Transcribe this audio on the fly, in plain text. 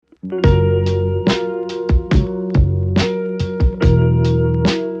Welcome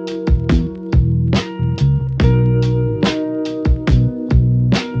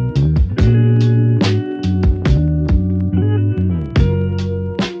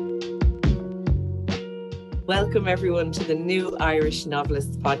everyone to the New Irish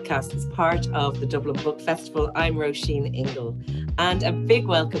Novelists podcast as part of the Dublin Book Festival. I'm Roisin Ingle, and a big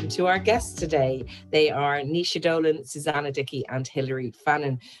welcome to our guests today. They are Naoise Dolan, Susanna Dickey and Hilary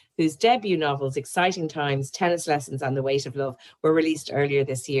Fannin, whose debut novels, Exciting Times, Tennis Lessons and The Weight of Love, were released earlier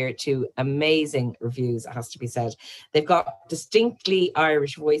this year to amazing reviews, it has to be said. They've got distinctly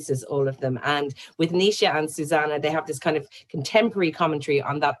Irish voices, all of them. And with Naoise and Susanna, they have this kind of contemporary commentary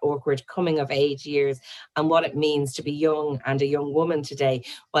on that awkward coming of age years and what it means to be young and a young woman today,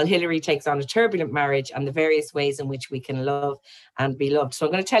 while Hilary takes on a turbulent marriage and the various ways in which we can love and be loved. So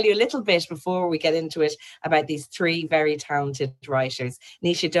I'm going to tell you a little bit before we get into it about these three very talented writers.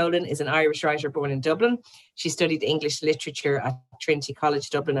 Naoise Dolan is an Irish writer born in Dublin. She studied English literature at Trinity College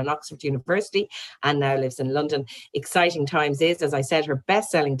Dublin and Oxford University and now lives in London. Exciting Times is, as I said, her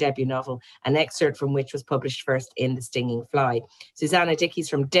best-selling debut novel, an excerpt from which was published first in The Stinging Fly. Susanna Dickey's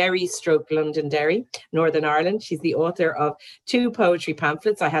from Derry, Northern Ireland. She's the author of 2 poetry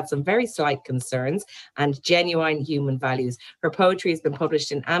pamphlets, I Had Some Very Slight Concerns, and Genuine Human Values. Her poetry has been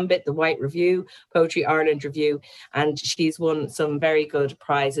published in Ambit, The White Review, Poetry Ireland Review, and she's won some very good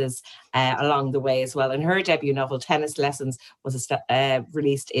prizes along the way as well. And her debut novel, Tennis Lessons, was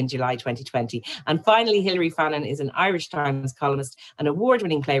released in July 2020. And finally, Hilary Fannin is an Irish Times columnist, an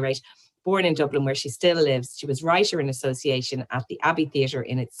award-winning playwright, born in Dublin, where she still lives. She was writer in association at the Abbey Theatre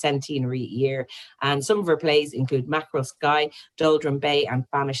in its centenary year. And some of her plays include Mackerel Sky, Doldrum Bay and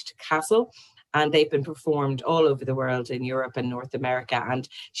Famished Castle. And they've been performed all over the world in Europe and North America. And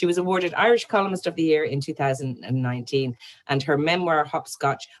she was awarded Irish Columnist of the Year in 2019. And her memoir,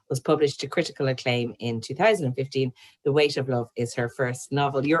 Hopscotch, was published to critical acclaim in 2015. The Weight of Love is her first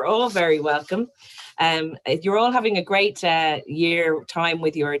novel. You're all very welcome. You're all having a great time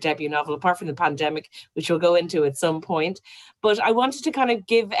with your debut novel, apart from the pandemic, which we'll go into at some point. But I wanted to kind of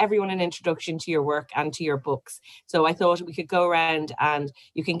give everyone an introduction to your work and to your books. So I thought we could go around and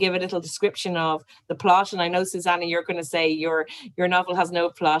you can give a little description of the plot. And I know, Susanna, you're going to say your novel has no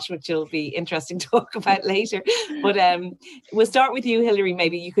plot, which will be interesting to talk about later. But we'll start with you, Hilary.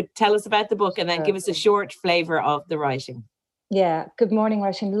 Maybe you could tell us about the book and then give us a short flavour of the writing. Yeah. Good morning,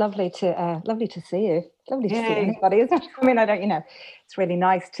 Roisin. Lovely to see you. Lovely to see anybody, isn't it? I mean, it's really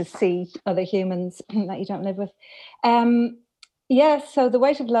nice to see other humans that you don't live with. So The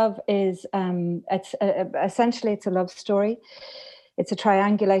Weight of Love is essentially it's a love story. It's a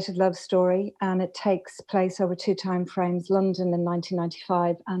triangulated love story, and it takes place over 2 time frames: London in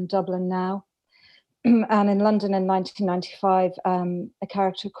 1995 and Dublin now. And in London in 1995, a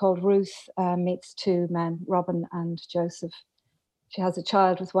character called Ruth meets 2 men, Robin and Joseph. She has a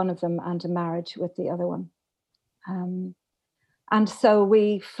child with one of them and a marriage with the other one. And so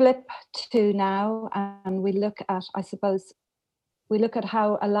we flip to now and we look at,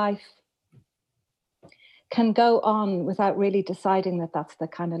 how a life can go on without really deciding that that's the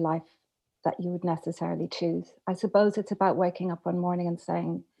kind of life that you would necessarily choose. I suppose it's about waking up one morning and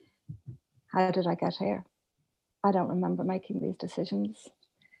saying, how did I get here? I don't remember making these decisions.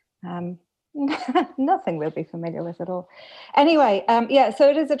 Nothing we'll be familiar with at all. Anyway, so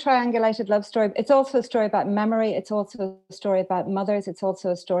it is a triangulated love story. It's also a story about memory. It's also a story about mothers. It's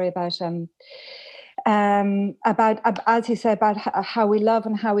also a story about as you say, about how we love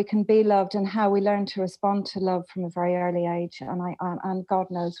and how we can be loved and how we learn to respond to love from a very early age. And God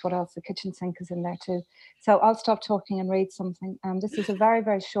knows what else. The kitchen sink is in there too. So I'll stop talking and read something. This is a very,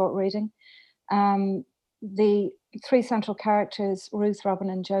 very short reading. The 3 central characters, Ruth, Robin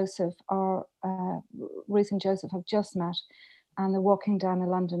and Joseph, Ruth and Joseph have just met, and they're walking down a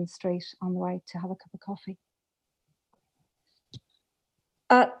London street on the way to have a cup of coffee.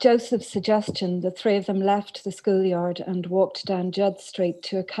 At Joseph's suggestion, the 3 of them left the schoolyard and walked down Judd Street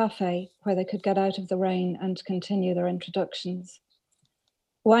to a cafe where they could get out of the rain and continue their introductions.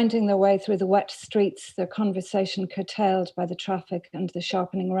 Winding their way through the wet streets, their conversation curtailed by the traffic and the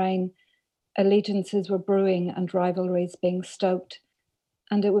sharpening rain, allegiances were brewing and rivalries being stoked,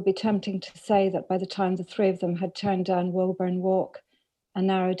 and it would be tempting to say that by the time the 3 of them had turned down Woburn Walk, a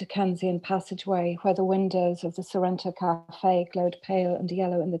narrow Dickensian passageway where the windows of the Sorrento Cafe glowed pale and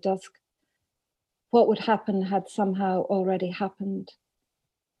yellow in the dusk, what would happen had somehow already happened.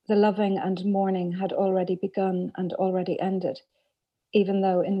 The loving and mourning had already begun and already ended, even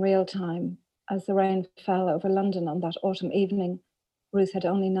though in real time, as the rain fell over London on that autumn evening, Ruth had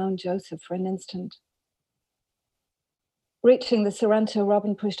only known Joseph for an instant. Reaching the Sorrento,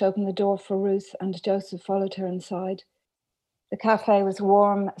 Robin pushed open the door for Ruth, and Joseph followed her inside. The cafe was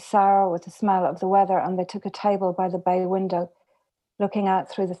warm, sour with the smell of the weather, and they took a table by the bay window, looking out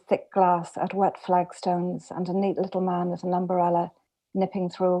through the thick glass at wet flagstones and a neat little man with an umbrella nipping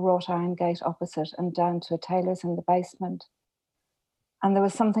through a wrought iron gate opposite and down to a tailor's in the basement. And there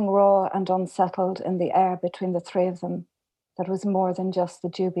was something raw and unsettled in the air between the three of them that was more than just the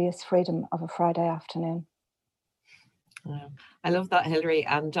dubious freedom of a Friday afternoon. I love that, Hilary,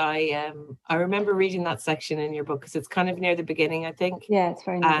 and I remember reading that section in your book because it's kind of near the beginning, I think. Yeah, it's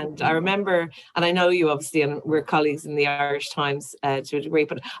very nice. And I remember, and I know you obviously, and we're colleagues in the Irish Times to a degree,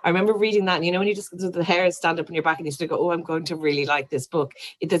 but I remember reading that, and when you just the hairs stand up on your back and you sort of go, oh, I'm going to really like this book.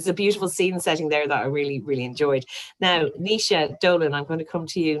 There's a beautiful scene setting there that I really, really enjoyed. Now, Naoise Dolan, I'm going to come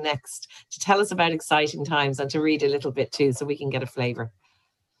to you next to tell us about Exciting Times and to read a little bit too, so we can get a flavour.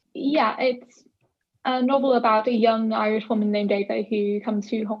 Yeah, it's a novel about a young Irish woman named Ava who comes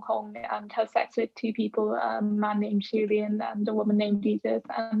to Hong Kong and has sex with two people, a man named Julian and a woman named Edith.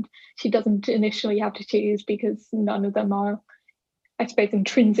 And she doesn't initially have to choose because none of them are, I suppose,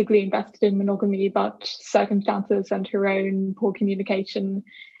 intrinsically invested in monogamy, but circumstances and her own poor communication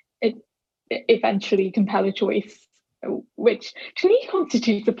eventually compel a choice, which to me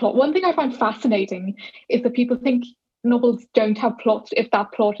constitutes a plot. One thing I find fascinating is that people think novels don't have plots if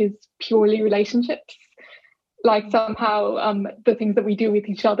that plot is purely relationships. Like somehow the things that we do with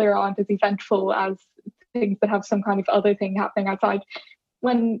each other aren't as eventful as things that have some kind of other thing happening outside.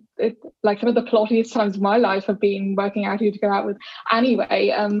 When some of the plottiest times of my life have been working out who to go out with.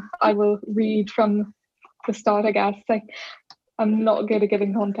 Anyway, I will read from the start, I guess. I'm not good at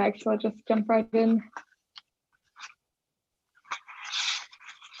giving context, so I'll just jump right in.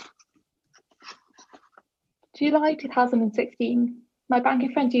 July 2016. My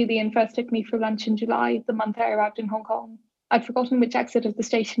banker friend Julian first took me for lunch in July, the month I arrived in Hong Kong. I'd forgotten which exit of the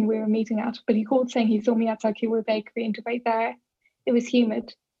station we were meeting at, but he called saying he saw me outside Keilor Bakery and to wait there. It was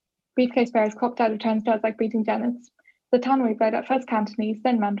humid. Briefcase bearers cropped out of turnstiles like breeding genets. The tannery read at first Cantonese,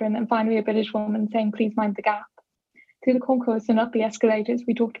 then Mandarin, and finally a British woman saying, "Please mind the gap." Through the concourse and up the escalators,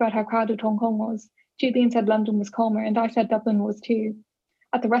 we talked about how crowded Hong Kong was. Julian said London was calmer, and I said Dublin was too.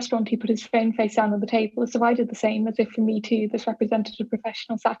 At the restaurant, he put his phone face down on the table, so I did the same, as if for me too this represented a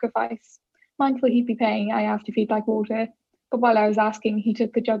professional sacrifice. Mindful he'd be paying, I asked if he'd like water, but while I was asking, he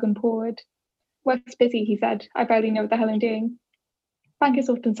took the jug and poured. "Work's busy," he said. "I barely know what the hell I'm doing." Bankers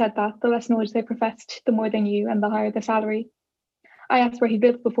often said that, the less knowledge they professed, the more they knew and the higher the salary. I asked where he'd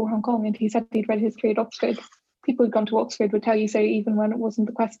lived before Hong Kong, and he said he'd read history at Oxford. People who'd gone to Oxford would tell you so even when it wasn't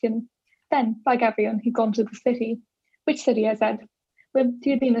the question. Then, like everyone, he'd gone to the city. "Which city?" I said.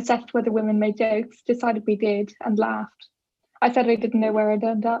 Julian assessed whether women made jokes, decided we did, and laughed. I said I didn't know where I'd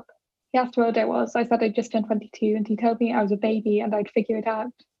end up. He asked how old I was. I said I'd just turned 22, and he told me I was a baby and I'd figure it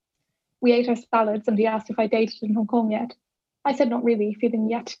out. We ate our salads, and he asked if I dated in Hong Kong yet. I said not really, feeling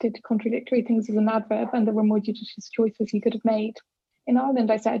yet did contradictory things as an adverb, and there were more judicious choices he could have made. In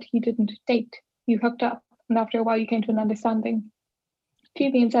Ireland, I said, you didn't date, you hooked up, and after a while you came to an understanding.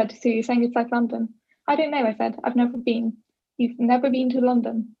 Julian said, "So you're saying it's like London?" "I don't know," I said. "I've never been." "You've never been to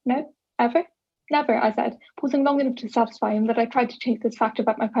London?" "No, ever?" "Never," I said, pausing long enough to satisfy him that I tried to change this fact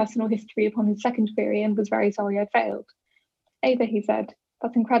about my personal history upon his second query and was very sorry I'd failed. "Ava," he said,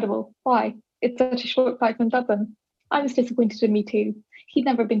 "that's incredible. Why? It's such a short flight from Dublin." I was disappointed in me too. He'd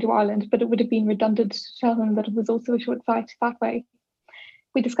never been to Ireland, but it would have been redundant to tell him that it was also a short flight that way.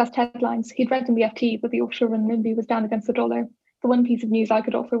 We discussed headlines. He'd read in the FT that the offshore renminbi was down against the dollar. The one piece of news I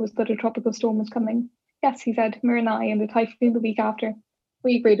could offer was that a tropical storm was coming. "Yes," he said, "Miranai and a typhoon the week after."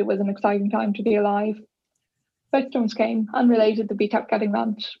 We agreed it was an exciting time to be alive. Both storms came, unrelated, that we kept getting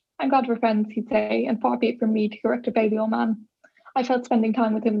lunch. "I'm glad we're friends," he'd say, and far be it from me to correct a Balliol man. I felt spending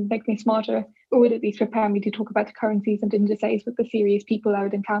time with him would make me smarter, or would at least prepare me to talk about the currencies and indices with the serious people I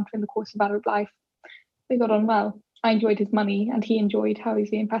would encounter in the course of adult life. We got on well. I enjoyed his money, and he enjoyed how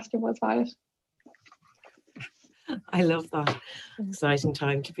easily impressed I was by it. I love that. Exciting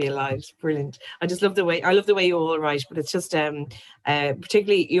time to be alive. It's brilliant. I love the way you all write, but it's just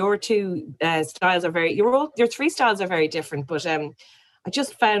particularly your two styles are your three styles are very different, but I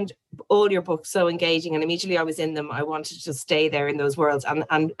just found all your books so engaging, and immediately I was in them. I wanted to stay there in those worlds,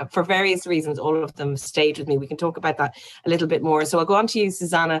 and for various reasons, all of them stayed with me. We can talk about that a little bit more. So I'll go on to you,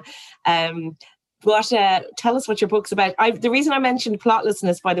 Susanna. Tell us what your book's about. The reason I mentioned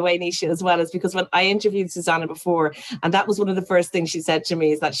plotlessness, by the way, Naoise, as well, is because when I interviewed Susanna before, and that was one of the first things she said to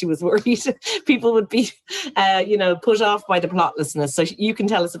me, is that she was worried people would be, put off by the plotlessness. So you can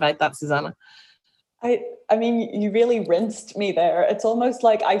tell us about that, Susanna. I mean, you really rinsed me there. It's almost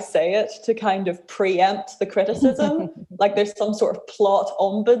like I say it to kind of preempt the criticism. Like there's some sort of plot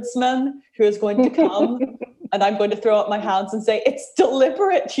ombudsman who is going to come and I'm going to throw up my hands and say, it's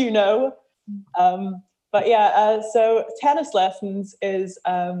deliberate, you know. But yeah, so Tennis Lessons is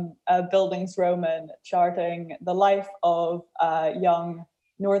a Bildungsroman charting the life of a young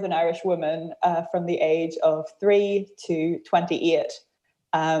Northern Irish woman from the age of 3 to 28.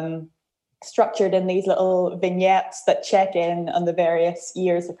 Structured in these little vignettes that check in on the various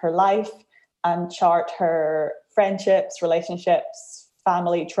years of her life and chart her friendships, relationships,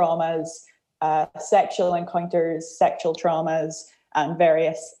 family traumas, sexual encounters, sexual traumas, and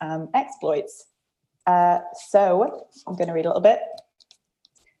various exploits. So I'm going to read a little bit.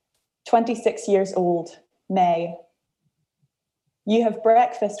 26 years old, May. You have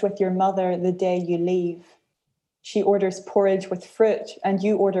breakfast with your mother the day you leave. She orders porridge with fruit and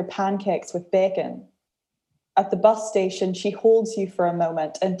you order pancakes with bacon. At the bus station, she holds you for a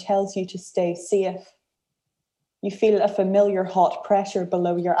moment and tells you to stay safe. You feel a familiar hot pressure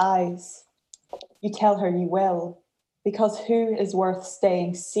below your eyes. You tell her you will, because who is worth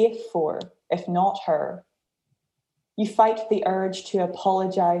staying safe for if not her? You fight the urge to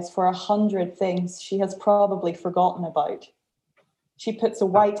apologize for 100 things she has probably forgotten about. She puts a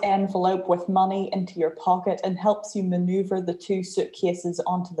white envelope with money into your pocket and helps you maneuver the 2 suitcases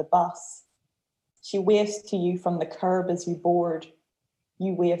onto the bus. She waves to you from the curb as you board.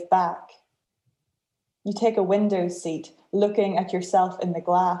 You wave back. You take a window seat, looking at yourself in the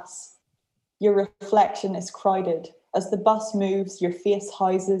glass. Your reflection is crowded. As the bus moves, your face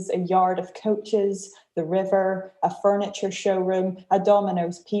houses a yard of coaches, the river, a furniture showroom, a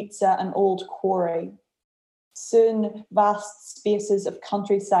Domino's pizza, an old quarry. Soon, vast spaces of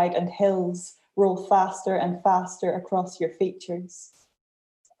countryside and hills roll faster and faster across your features.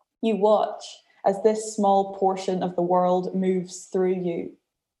 You watch as this small portion of the world moves through you.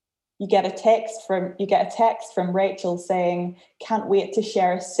 You get a text from Rachel saying, "Can't wait to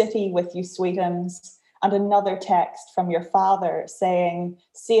share a city with you, sweetums," and another text from your father saying,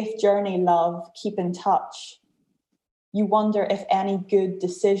 "Safe journey, love, keep in touch." You wonder if any good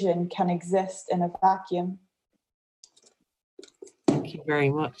decision can exist in a vacuum. Thank you very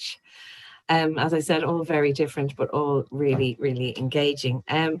much. As I said, all very different, but all really, really engaging.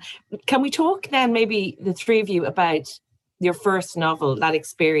 Can we talk then, maybe the three of you, about your first novel, that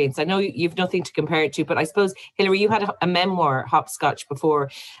experience? I know you've nothing to compare it to, but I suppose, Hilary, you had a memoir, Hopscotch,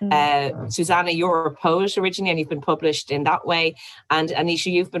 before. Susanna, you're a poet originally, and you've been published in that way. And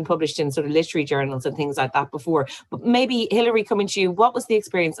Anisha, you've been published in sort of literary journals and things like that before. But maybe, Hilary, coming to you, what was the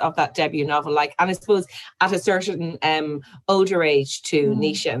experience of that debut novel like? And I suppose at a certain older age to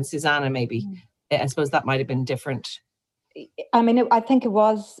Nisha and Susanna, maybe. I suppose that might have been different. I mean, I think it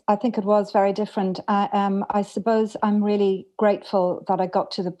was very different. I suppose I'm really grateful that I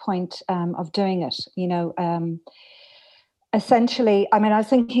got to the point of doing it. You know, essentially, I mean, I was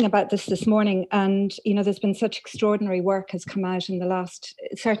thinking about this morning, and you know, there's been such extraordinary work has come out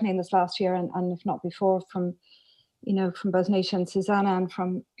certainly in this last year, and if not before, from both Nisha and Susanna, and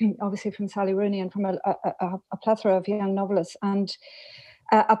from obviously from Sally Rooney, and from a plethora of young novelists. And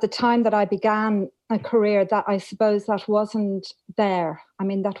at the time that I began a career, that I suppose that wasn't there. I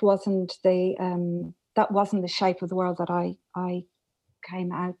mean, that wasn't the shape of the world that I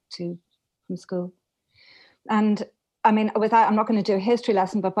came out to from school. And I mean, I'm not going to do a history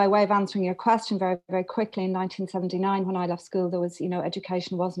lesson, but by way of answering your question very, very quickly, in 1979, when I left school, there was,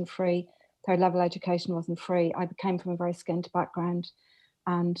 education wasn't free. Third level education wasn't free. I came from a very skint background,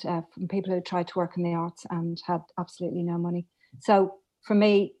 and from people who tried to work in the arts and had absolutely no money. So for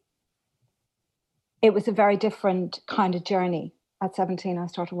me, it was a very different kind of journey. At 17, I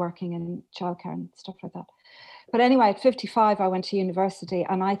started working in childcare and stuff like that. But anyway, at 55, I went to university,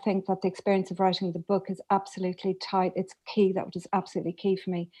 and I think that the experience of writing the book is absolutely tight. It's key. That was absolutely key for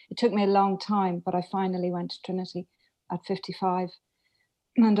me. It took me a long time, but I finally went to Trinity at 55.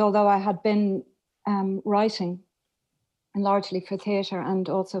 And although I had been writing, and largely for theatre and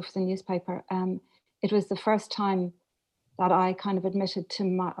also for the newspaper, it was the first time that I kind of admitted to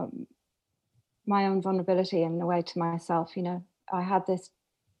my own vulnerability, in a way, to myself. You know, I had this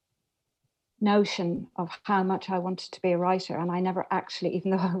notion of how much I wanted to be a writer, and I never actually,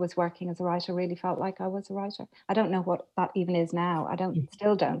 even though I was working as a writer, really felt like I was a writer. I don't know what that even is now.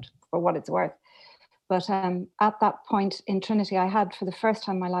 Still don't, for what it's worth. But at that point in Trinity, I had, for the first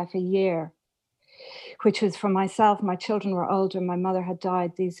time in my life, a year, which was for myself. My children were older, my mother had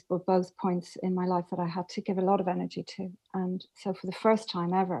died. These were both points in my life that I had to give a lot of energy to. And so for the first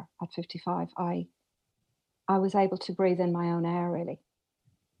time ever at 55, I was able to breathe in my own air, really.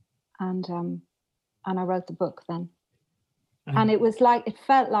 And and I wrote the book then. And it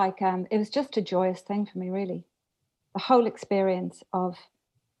felt like it was just a joyous thing for me, really. The whole experience of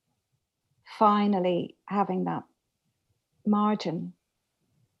finally having that margin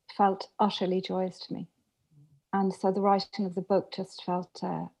felt utterly joyous to me. And so the writing of the book just felt,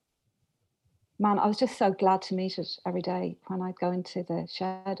 man, I was just so glad to meet it every day when I'd go into the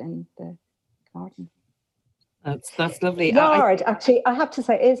shed in the garden. That's lovely. Yard, actually, I have to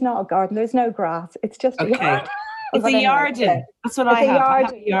say, is not a garden. There's no grass. It's just a yard. It's a yard. Yeah. That's what I have. I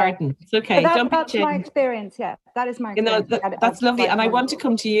have a garden. It's okay. That's my experience. Yeah, that is my experience. That's lovely. And I want to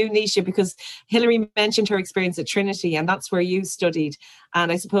come to you, Nisha, because Hilary mentioned her experience at Trinity, and that's where you studied.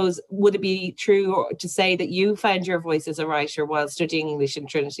 And I suppose, would it be true to say that you found your voice as a writer while studying English in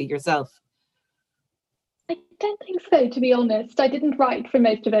Trinity yourself? I don't think so, to be honest. I didn't write for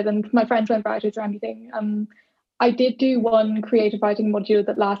most of it, and my friends weren't writers or anything. I did do one creative writing module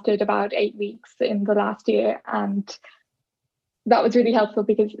that lasted about 8 weeks in the last year, and that was really helpful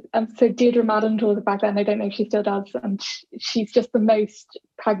because so Deirdre Madden taught it back then. I don't know if she still does, and she's just the most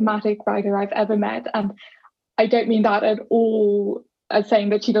pragmatic writer I've ever met. And I don't mean that at all as saying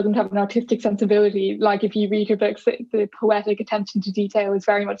that she doesn't have an artistic sensibility. Like, if you read her books, the poetic attention to detail is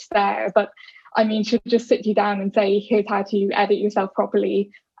very much there. But I mean, she'll just sit you down and say, here's how to edit yourself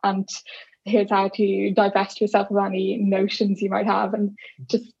properly, and here's how to divest yourself of any notions you might have. And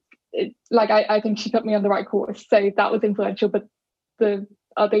just I think she put me on the right course. So that was influential. But the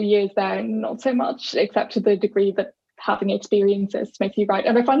other years there, not so much, except to the degree that having experiences makes you write.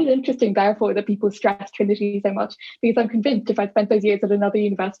 And I find it interesting, therefore, that people stress Trinity so much, because I'm convinced if I spent those years at another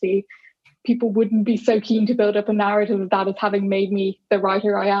university, people wouldn't be so keen to build up a narrative of that as having made me the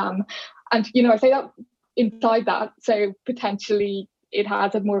writer I am. And, I say that inside that, so potentially it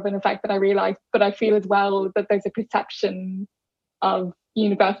has had more of an effect than I realised. But I feel as well that there's a perception of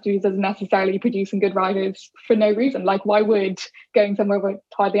universities as necessarily producing good writers for no reason. Like, why would going somewhere where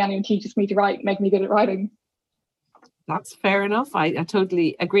hardly anyone teaches me to write make me good at writing? That's fair enough. I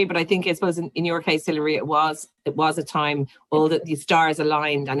totally agree. But I think, I suppose, in your case, Hilary, it was a time all that the stars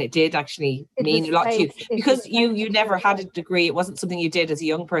aligned, and it did actually mean a lot to you, because you never had a degree. It wasn't something you did as a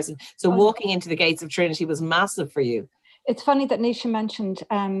young person. So walking into the gates of Trinity was massive for you. It's funny that Nisha mentioned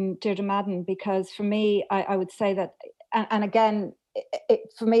Deirdre Madden, because for me, I would say that, and again,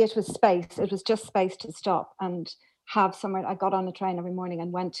 for me, it was space. It was just space to stop and have somewhere. I got on a train every morning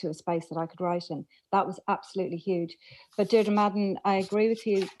and went to a space that I could write in. That was absolutely huge. But Deirdre Madden, I agree with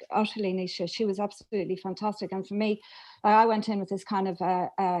you utterly, Nisha. She was absolutely fantastic. And for me, I went in with this kind of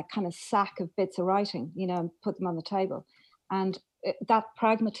sack of bits of writing, and put them on the table. And that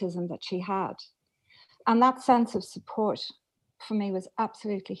pragmatism that she had, and that sense of support, for me, was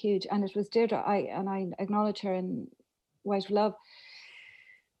absolutely huge. And it was Deirdre, I acknowledge her in Weight of Love,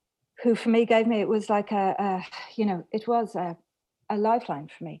 who for me gave me, it was like it was a lifeline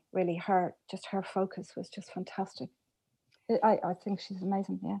for me, really. Her focus was just fantastic. I think she's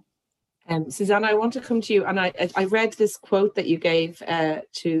amazing, yeah. Susanna, I want to come to you, and I read this quote that you gave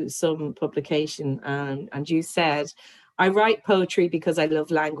to some publication, and you said, "I write poetry because I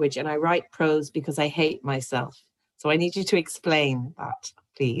love language, and I write prose because I hate myself." So I need you to explain that,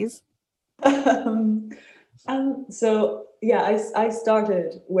 please. So yeah, I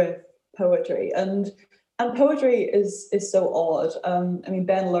started with poetry, and poetry is so odd.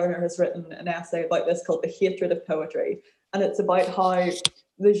 Ben Lerner has written an essay about this called "The Hatred of Poetry," and it's about how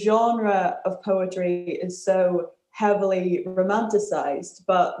the genre of poetry is so heavily romanticized,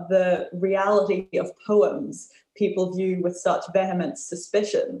 but the reality of poems people view with such vehement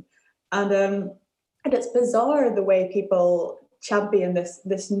suspicion. And it's bizarre the way people champion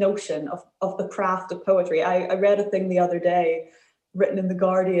this notion of the craft of poetry. I read a thing the other day written in The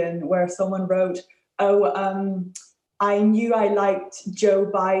Guardian where someone wrote, I knew I liked Joe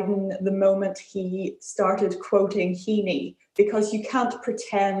Biden the moment he started quoting Heaney, because you can't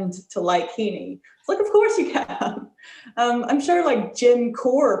pretend to like Heaney. It's like, of course you can. I'm sure like Jim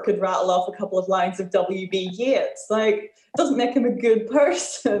Core could rattle off a couple of lines of W.B. Yeats. Like, it doesn't make him a good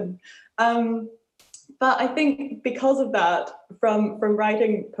person. But I think because of that, from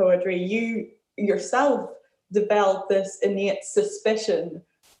writing poetry, you yourself develop this innate suspicion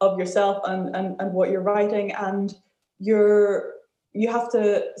of yourself and what you're writing, and you have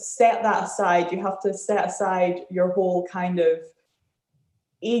to set that aside. You have to set aside your whole kind of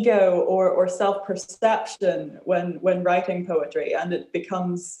ego or self-perception when writing poetry, and it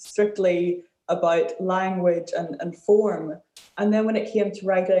becomes strictly about language and form. And then when it came to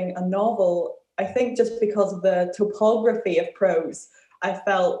writing a novel, I think just because of the topography of prose, I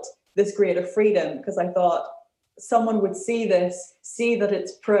felt this greater freedom, because I thought someone would see that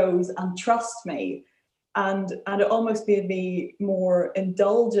it's prose and trust me. and it almost made me more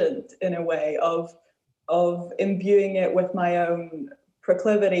indulgent in a way of imbuing it with my own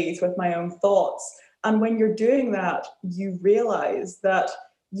proclivities, with my own thoughts. And when you're doing that, you realize that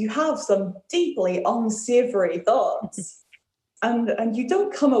you have some deeply unsavory thoughts, and you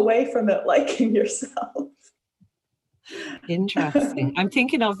don't come away from it liking yourself. Interesting. I'm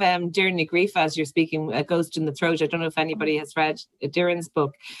thinking of Doireann Ní Ghríofa as you're speaking, A Ghost in the Throat. I don't know if anybody has read Doireann's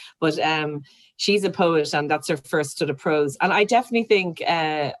book, but she's a poet, and that's her first sort of prose. And I definitely think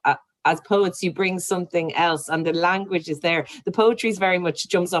as poets, you bring something else, and the language is there. The poetry is very much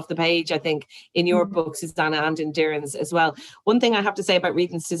jumps off the page, I think, in your book, Susanna, and in Doireann's as well. One thing I have to say about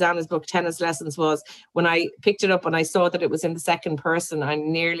reading Susanna's book, Tennis Lessons, was when I picked it up and I saw that it was in the second person, I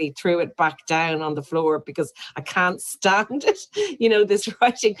nearly threw it back down on the floor because I can't stand it, you know, this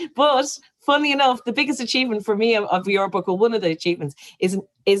writing. But funny enough, the biggest achievement for me of your book, or one of the achievements,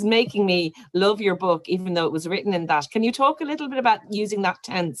 is making me love your book, even though it was written in that. Can you talk a little bit about using that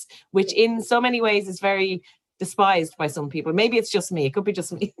tense, which in so many ways is very despised by some people? Maybe it's just me. It could be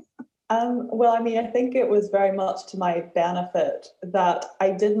just me. Well, I mean, I think it was very much to my benefit that I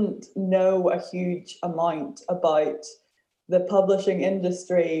didn't know a huge amount about the publishing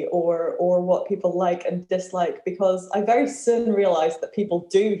industry or what people like and dislike, because I very soon realized that people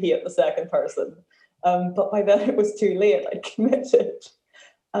do hate the second person. But by then it was too late. I committed.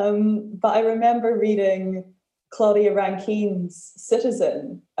 But I remember reading Claudia Rankine's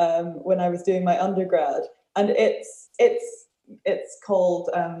Citizen when I was doing my undergrad, and it's called.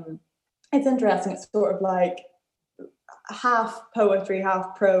 It's interesting. It's sort of like half poetry,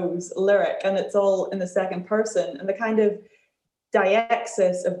 half prose, lyric, and it's all in the second person. And the kind of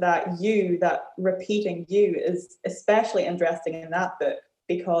diaxis of that repeating you is especially interesting in that book,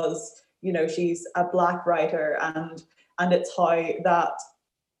 because, you know, she's a Black writer, and it's how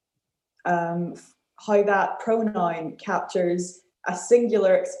that pronoun captures a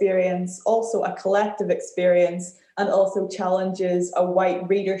singular experience, also a collective experience, and also challenges a white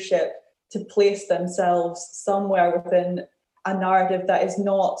readership to place themselves somewhere within a narrative that is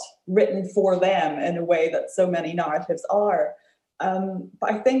not written for them in a way that so many narratives are. But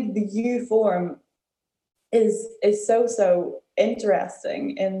I think the you form is so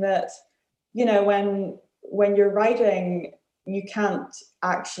interesting in that, you know, when you're writing, you can't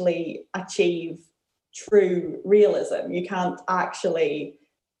actually achieve true realism. You can't actually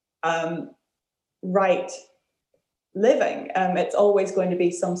write living. It's always going to be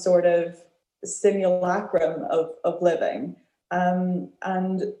some sort of simulacrum of living. And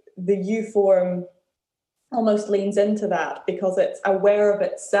the you form almost leans into that, because it's aware of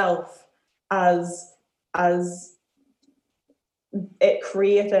itself as it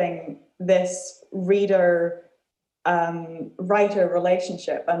creating this reader writer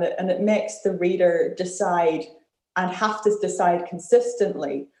relationship, and it makes the reader decide, and have to decide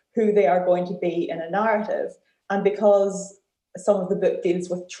consistently, who they are going to be in a narrative. And because some of the book deals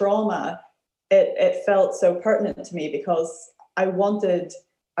with trauma, it felt so pertinent to me, because I wanted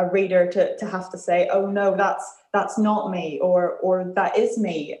a reader to have to say, oh no, that's not me, or that is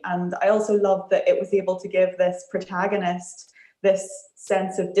me. And I also loved that it was able to give this protagonist this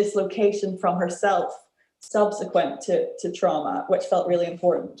sense of dislocation from herself subsequent to trauma, which felt really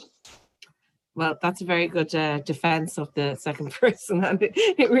important. Well, that's a very good defense of the second person, and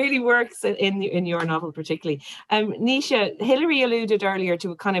it really works in your novel particularly. Naoise, Hilary alluded earlier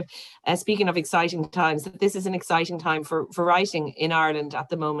to kind of, speaking of exciting times, that this is an exciting time for writing in Ireland at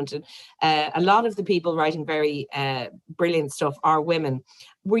the moment. And a lot of the people writing very brilliant stuff are women.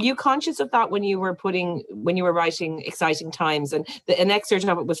 Were you conscious of that when you were writing Exciting Times? And an excerpt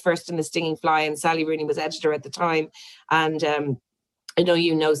of it was first in The Stinging Fly, and Sally Rooney was editor at the time. And I know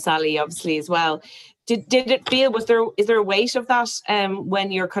you know Sally obviously as well. Did it feel, is there a weight of that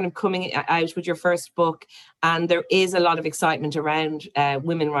when you're kind of coming out with your first book, and there is a lot of excitement around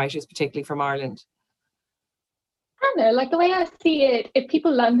women writers, particularly from Ireland? I don't know, like the way I see it, if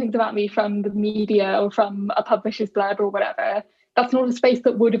people learn things about me from the media or from a publisher's blurb or whatever, that's not a space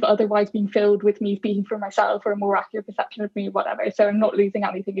that would have otherwise been filled with me speaking for myself, or a more accurate perception of me, whatever. So I'm not losing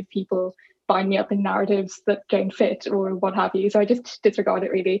anything if people bind me up in narratives that don't fit or what have you. So I just disregard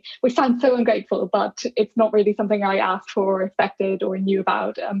it, really, which sounds so ungrateful, but it's not really something I asked for or expected or knew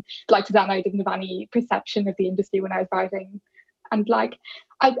about. Like Susanna, I didn't have any perception of the industry when I was writing. And like,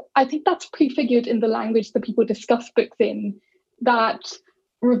 I think that's prefigured in the language that people discuss books in, that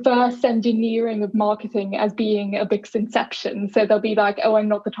reverse engineering of marketing as being a book's inception. So they'll be like, oh, I'm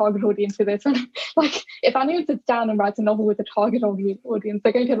not the target audience for this. And like, if anyone sits down and writes a novel with a target audience,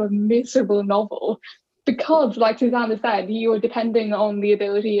 they're going to have a miserable novel. because, like Susanna said, you're depending on the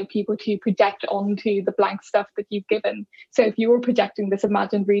ability of people to project onto the blank stuff that you've given. So if you're projecting this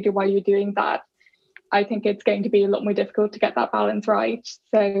imagined reader while you're doing that, I think it's going to be a lot more difficult to get that balance right.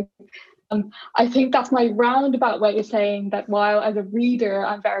 So I think that's my roundabout way of saying that while as a reader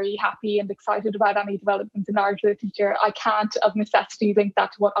I'm very happy and excited about any developments in Irish literature, I can't of necessity link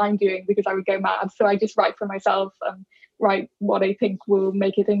that to what I'm doing because I would go mad. So I just write for myself and write what I think will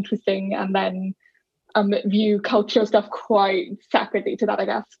make it interesting, and then view cultural stuff quite separately to that, I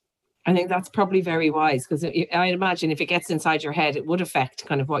guess. I think that's probably very wise, because I imagine if it gets inside your head, it would affect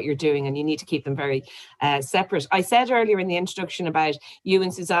kind of what you're doing, and you need to keep them very separate. I said earlier in the introduction about you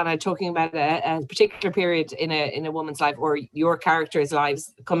and Susanna talking about a particular period in a woman's life, or your characters'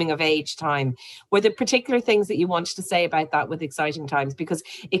 lives, coming of age time. Were there particular things that you wanted to say about that with Exciting Times? Because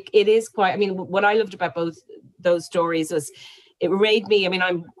it is quite, I mean, what I loved about both those stories was, it made me, I mean,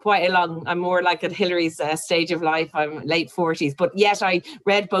 I'm more like at Hilary's stage of life. I'm late 40s, but yet I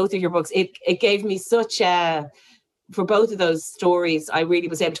read both of your books. It gave me such for both of those stories, I really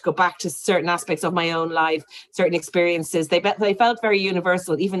was able to go back to certain aspects of my own life, certain experiences. They felt very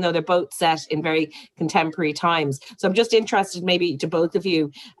universal, even though they're both set in very contemporary times. So I'm just interested, maybe to both of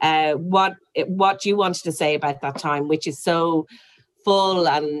you, what you wanted to say about that time, which is so full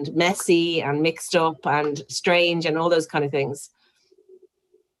and messy and mixed up and strange and all those kind of things.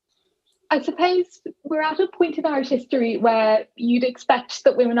 I suppose we're at a point in Irish history where you'd expect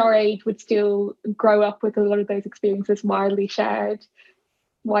that women our age would still grow up with a lot of those experiences widely shared,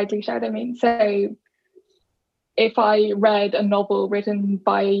 I mean. So if I read a novel written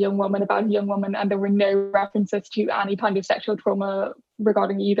by a young woman about a young woman and there were no references to any kind of sexual trauma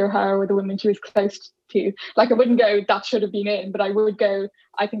regarding either her or the women she was close to, like, I wouldn't go, that should have been in, but I would go,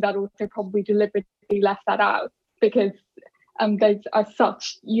 I think that author probably deliberately left that out, because those are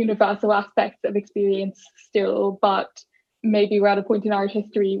such universal aspects of experience still, but maybe we're at a point in Irish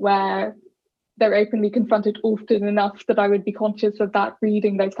history where they're openly confronted often enough that I would be conscious of that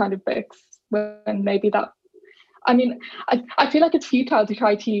reading those kind of books, when maybe that, I mean, I feel like it's futile to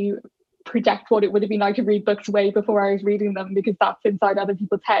try to project what it would have been like to read books way before I was reading them, because that's inside other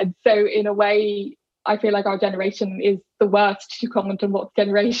people's heads. So in a way, I feel like our generation is the worst to comment on what's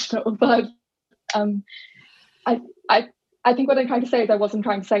generational. But I think what I'm trying to say is I wasn't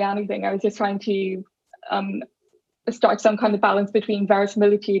trying to say anything. I was just trying to strike some kind of balance between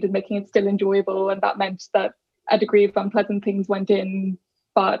verisimilitude and making it still enjoyable. And that meant that a degree of unpleasant things went in,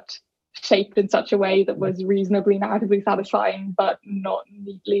 but shaped in such a way that was reasonably narratively satisfying, but not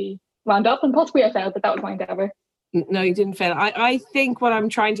neatly wound up. And possibly I failed, but that was my endeavour. No, you didn't fail. I think what I'm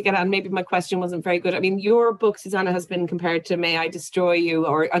trying to get at, and maybe my question wasn't very good. I mean, your book, Susanna, has been compared to May I Destroy You,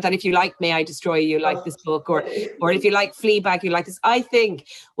 or that if you like May I Destroy You, you like this book, or if you like Fleabag, you like this. I think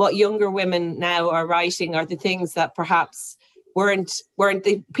what younger women now are writing are the things that perhaps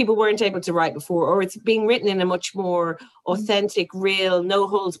people weren't able to write before, or it's being written in a much more authentic, real, no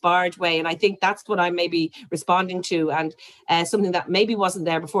holds barred way. And I think that's what I'm maybe responding to, and something that maybe wasn't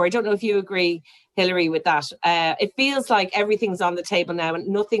there before. I don't know if you agree, Hilary, with that. It feels like everything's on the table now and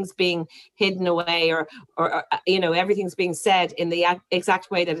nothing's being hidden away, or everything's being said in the exact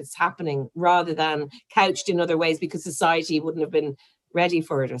way that it's happening, rather than couched in other ways because society wouldn't have been ready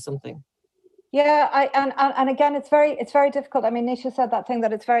for it or something. Yeah, and again, it's very difficult. I mean, Nisha said that thing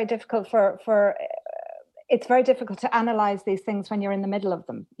that it's very difficult it's very difficult to analyze these things when you're in the middle of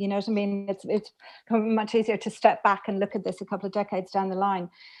them. You know what I mean? It's much easier to step back and look at this a couple of decades down the line.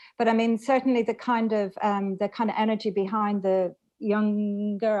 But I mean, certainly the kind of energy behind the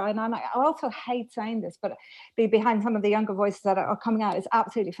younger, and I also hate saying this, but behind some of the younger voices that are coming out is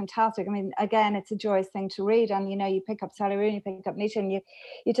absolutely fantastic. I mean, again, it's a joyous thing to read, and you pick up Sally Rooney, you pick up Nisha, and you're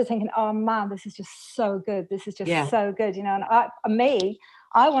just thinking, oh man, this is just so good. This is just so good, and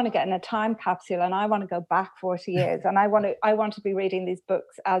I want to get in a time capsule, and I want to go back 40 years, and I want to be reading these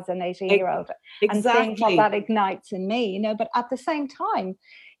books as an 18-year-old and seeing what that ignites in me, But at the same time,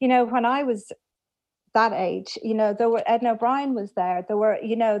 when I was that age, there were Edna O'Brien was there. There were,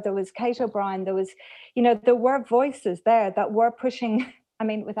 there was Kate O'Brien. There was, there were voices there that were pushing. I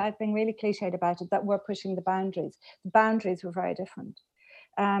mean, without being really cliched about it, that were pushing the boundaries. The boundaries were very different.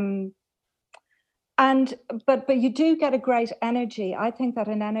 But you do get a great energy. I think that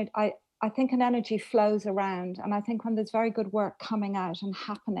I think an energy flows around, and I think when there's very good work coming out and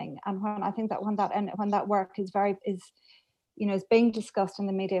happening, and when that work is being discussed in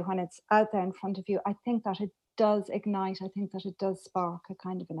the media, when it's out there in front of you, I think that it does ignite. I think that it does spark a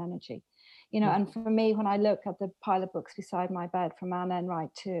kind of an energy, And for me, when I look at the pile of books beside my bed, from Anna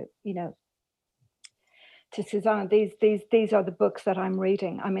Enright to to Susanna, these are the books that I'm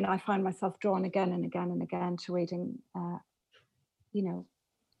reading. I mean, I find myself drawn again and again and again to reading, and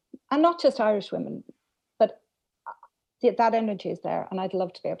not just Irish women, but that energy is there, and I'd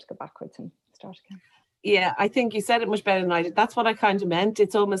love to be able to go backwards and start again. Yeah, I think you said it much better than I did. That's what I kind of meant.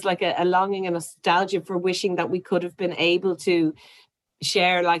 It's almost like a longing and nostalgia for wishing that we could have been able to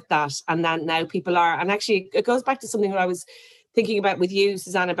share like that, and that now people are. And actually, it goes back to something that I was thinking about with you,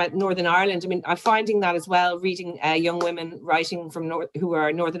 Susanna, about Northern Ireland. I mean, I'm finding that as well, reading young women writing from who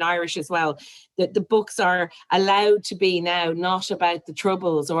are Northern Irish as well, that the books are allowed to be now not about the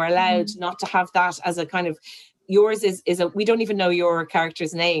Troubles, or allowed not to have that as a kind of, yours is a, we don't even know your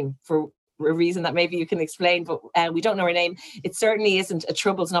character's name for a reason that maybe you can explain, but we don't know her name. It certainly isn't a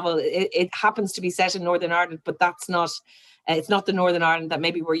Troubles novel. It happens to be set in Northern Ireland, but that's not, it's not the Northern Ireland that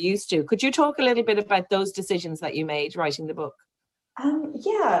maybe we're used to. Could you talk a little bit about those decisions that you made writing the book?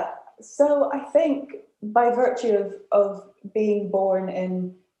 Yeah, so I think by virtue of being born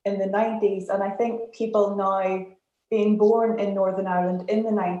in the 90s, and I think people now being born in Northern Ireland in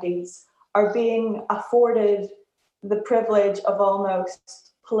the 90s are being afforded the privilege of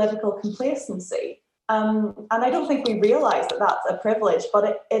almost political complacency. And I don't think we realise that that's a privilege,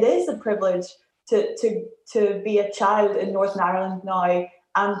 but it is a privilege to be a child in Northern Ireland now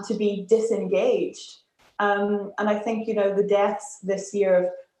and to be disengaged. And I think, the deaths this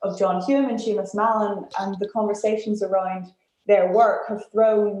year of John Hume and Seamus Mallon and the conversations around their work have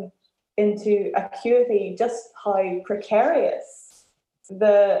thrown into acuity just how precarious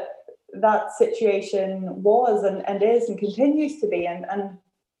that situation was and is and continues to be. And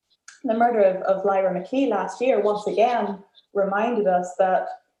the murder of Lyra McKee last year once again reminded us that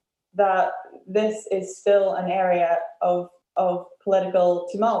this is still an area of political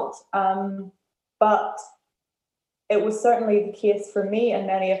tumult. But it was certainly the case for me and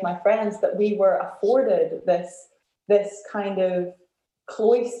many of my friends that we were afforded this kind of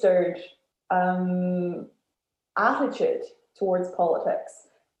cloistered attitude towards politics.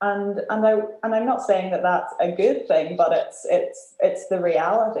 And I'm not saying that that's a good thing, but it's the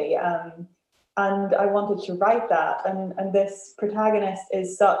reality. And I wanted to write that. And this protagonist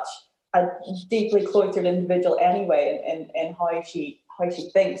is such a deeply cloistered individual anyway in how she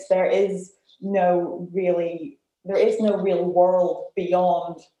thinks. There is no real world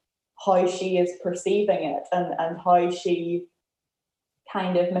beyond how she is perceiving it and how she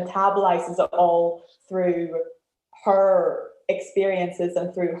kind of metabolizes it all through her experiences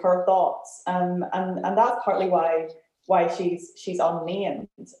and through her thoughts, and that's partly why she's unnamed,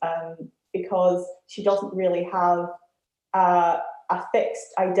 because she doesn't really have a fixed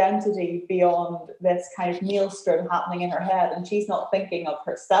identity beyond this kind of maelstrom happening in her head, and she's not thinking of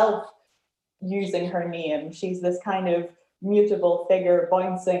herself using her name. She's this kind of mutable figure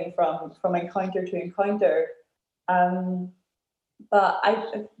bouncing from encounter to encounter. But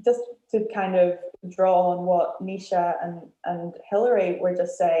I just to kind of draw on what Nisha and Hilary were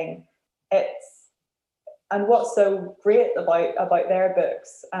just saying, and what's so great about their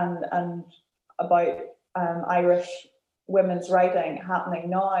books and about Irish women's writing happening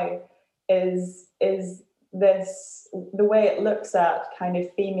now is this, the way it looks at kind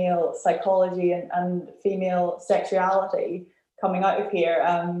of female psychology and female sexuality coming out of here.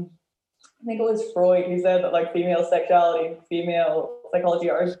 I think it was Freud who said that like female sexuality and female psychology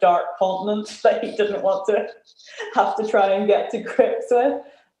are dark continents that he didn't want to have to try and get to grips with.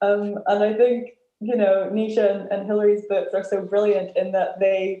 And I think, Nisha and Hilary's books are so brilliant in that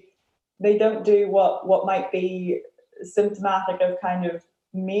they don't do what might be symptomatic of kind of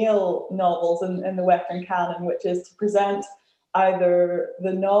male novels in the Western canon, which is to present either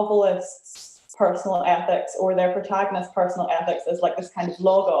the novelist's personal ethics or their protagonist's personal ethics as like this kind of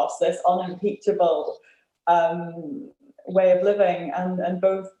logos, this unimpeachable way of living. And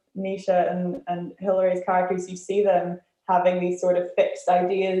both Nisha and Hilary's characters, you see them having these sort of fixed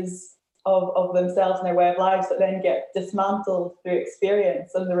ideas of themselves and their way of lives that then get dismantled through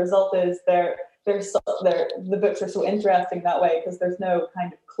experience. And the result is the books are so interesting that way because there's no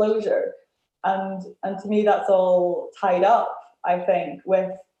kind of closure. And to me, that's all tied up, I think,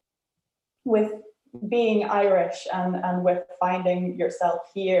 with being Irish and with finding yourself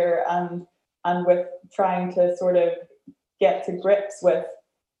here and with trying to sort of get to grips with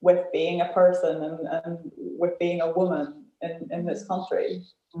being a person and with being a woman in this country.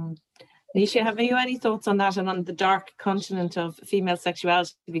 Nisha, have you any thoughts on that and on the dark continent of female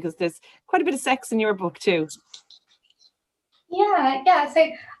sexuality? Because there's quite a bit of sex in your book too. Yeah. So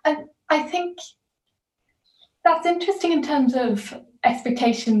I think that's interesting in terms of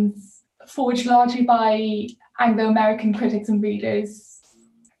expectations forged largely by Anglo-American critics and readers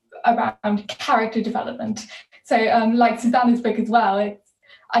around character development. So like Susanna's book as well,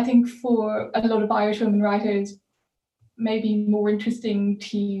 I think for a lot of Irish women writers, maybe more interesting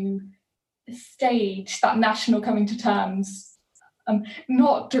to stage that national coming to terms,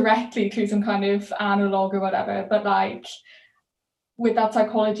 not directly through some kind of analogue or whatever, but like with that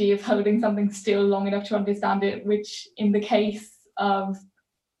psychology of holding something still long enough to understand it, which in the case of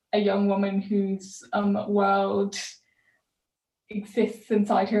a young woman whose world exists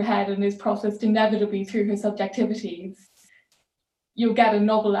inside her head and is processed inevitably through her subjectivities, you'll get a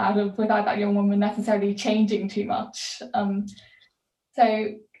novel out of without that young woman necessarily changing too much. So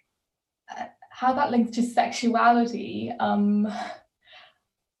how that links to sexuality,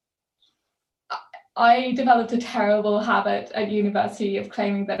 I developed a terrible habit at university of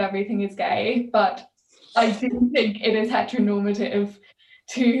claiming that everything is gay, but I do think it is heteronormative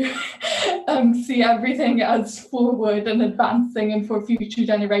to see everything as forward and advancing and for future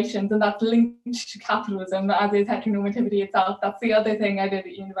generations, and that's linked to capitalism, as is heteronormativity itself. That's the other thing I did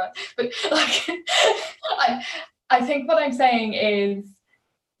at university. But like, I think what I'm saying is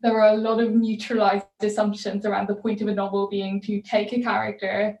there are a lot of neutralized assumptions around the point of a novel being to take a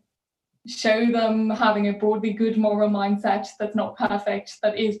character, show them having a broadly good moral mindset that's not perfect,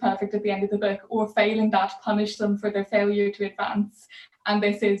 that is perfect at the end of the book, or failing that, punish them for their failure to advance. And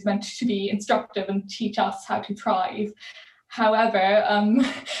this is meant to be instructive and teach us how to thrive. However,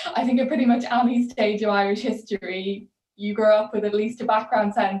 I think at pretty much any stage of Irish history, you grow up with at least a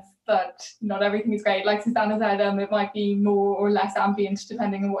background sense that not everything is great. Like Susanna said, it might be more or less ambient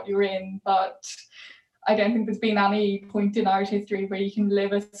depending on what you're in, but I don't think there's been any point in Irish history where you can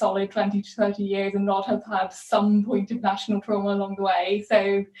live a solid 20 to 30 years and not have had some point of national trauma along the way.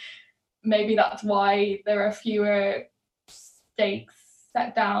 So maybe that's why there are fewer stakes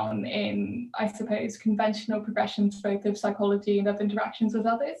set down in, I suppose, conventional progressions, both of psychology and of interactions with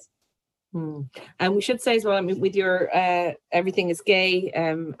others. And we should say as well, I mean, with your everything is gay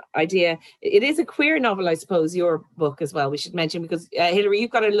idea, it is a queer novel, I suppose, your book as well, we should mention, because Hilary,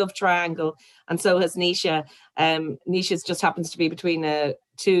 you've got a love triangle, and so has Nisha. Nisha's just happens to be between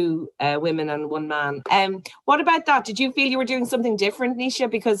two women and one man. What about that? Did you feel you were doing something different, Nisha?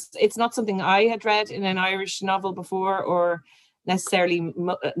 Because it's not something I had read in an Irish novel before, or necessarily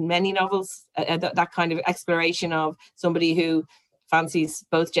many novels, that kind of exploration of somebody who fancies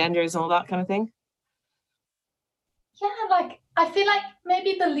both genders and all that kind of thing. Yeah, like I feel like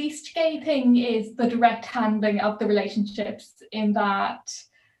maybe the least gay thing is the direct handling of the relationships, in that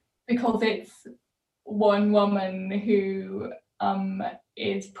because it's one woman who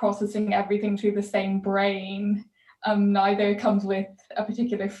is processing everything through the same brain, neither comes with a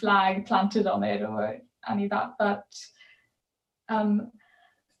particular flag planted on it or any of that, but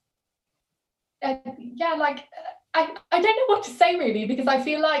yeah, like I don't know what to say really, because I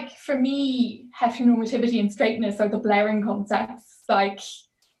feel like for me heteronormativity and straightness are the blaring concepts. Like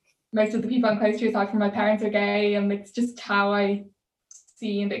most of the people I'm close to aside from my parents are gay, and it's just how I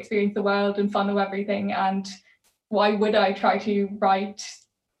see and experience the world and funnel everything. And why would I try to write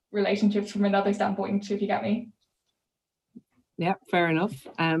relationships from another standpoint, if you get me? Yeah, fair enough.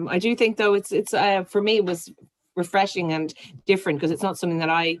 I do think though it's for me it was refreshing and different, because it's not something that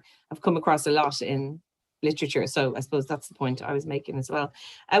I have come across a lot in literature. So I suppose that's the point I was making as well.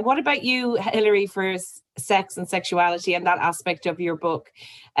 What about you, Hilary, for sex and sexuality and that aspect of your book?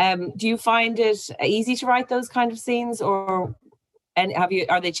 Do you find it easy to write those kind of scenes, or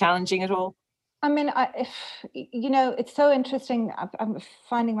are they challenging at all? I mean, it's so interesting. I'm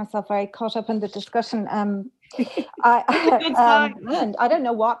finding myself very caught up in the discussion. And I don't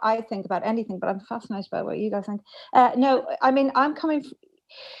know what I think about anything, but I'm fascinated by what you guys think. No, I mean, I'm coming from,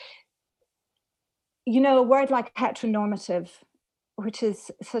 a word like heteronormative, which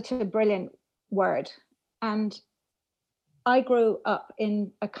is such a brilliant word. And I grew up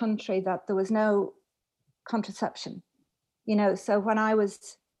in a country that there was no contraception, so when I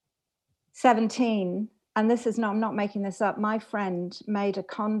was 17, and I'm not making this up, my friend made a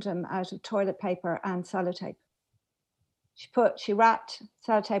condom out of toilet paper and sellotape. She wrapped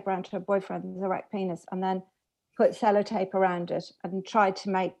sellotape around her boyfriend's erect penis and then put sellotape around it and tried to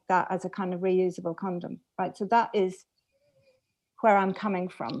make that as a kind of reusable condom, right? So that is where I'm coming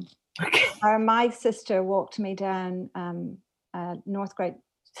from. My sister walked me down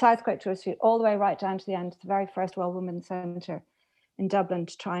South Great Tour Street, all the way right down to the end, the very first Well Women's Centre in Dublin,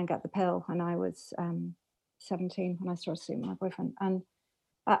 to try and get the pill when I was 17, when I started seeing my boyfriend. And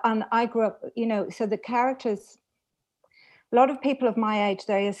I grew up, so the characters, a lot of people of my age,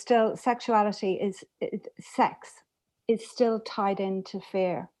 there is still sexuality sex is still tied into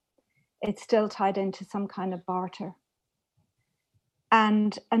fear. It's still tied into some kind of barter.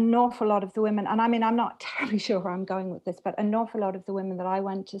 And an awful lot of the women, and I mean, I'm not terribly sure where I'm going with this, but an awful lot of the women that I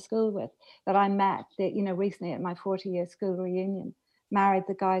went to school with, that I met, that, you know, recently at my 40-year school reunion, married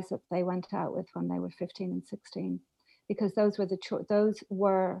the guys that they went out with when they were 15 and 16, because those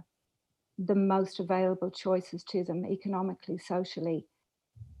were the most available choices to them economically, socially,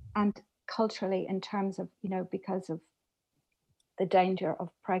 and culturally, in terms of, you know, because of the danger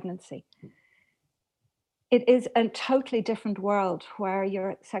of pregnancy. It is a totally different world where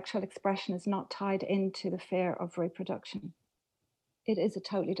your sexual expression is not tied into the fear of reproduction. It is a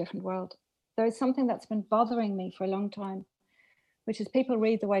totally different world. There is something that's been bothering me for a long time, which is people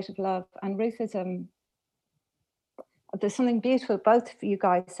read The Weight of Love, and Ruth is, there's something beautiful, both of you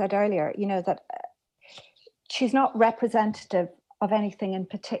guys said earlier, you know, that she's not representative of anything in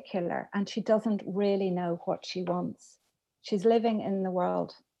particular, and she doesn't really know what she wants. She's living in the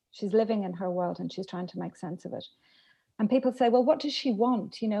world. She's living in her world, and she's trying to make sense of it. And people say, well, what does she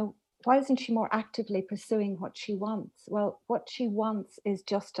want? You know, why isn't she more actively pursuing what she wants? Well, what she wants is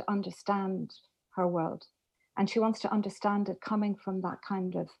just to understand her world. And she wants to understand it coming from that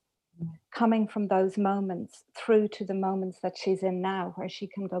kind of, coming from those moments through to the moments that she's in now, where she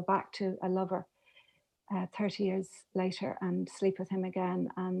can go back to a lover 30 years later and sleep with him again.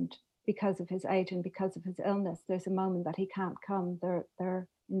 And because of his age and because of his illness, there's a moment that he can't come. They're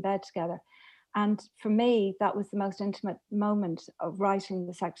in bed together. And for me, that was the most intimate moment of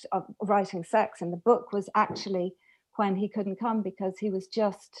writing sex in the book, was actually when he couldn't come, because he was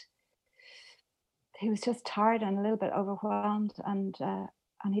just tired and a little bit overwhelmed, and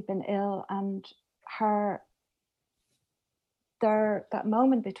he'd been ill, and that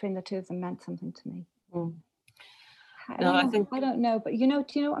moment between the two of them meant something to me. I don't know, but do you know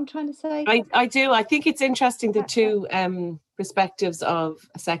what I'm trying to say? I do. I think it's interesting, the two perspectives of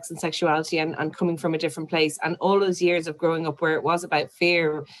sex and sexuality, and coming from a different place, and all those years of growing up where it was about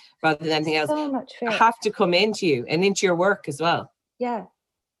fear rather than anything else. So much fear have to come into you and into your work as well. Yeah,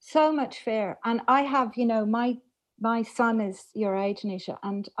 so much fear. And I have, you know, my son is your age, Nisha,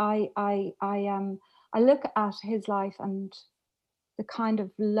 and I look at his life and the kind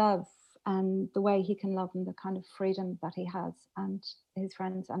of love and the way he can love, and the kind of freedom that he has, and his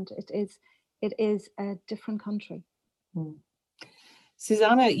friends, and it is a different country.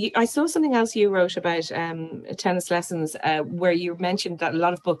 Susanna, I saw something else you wrote about tennis lessons, where you mentioned that a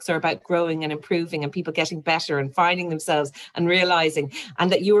lot of books are about growing and improving and people getting better and finding themselves and realizing,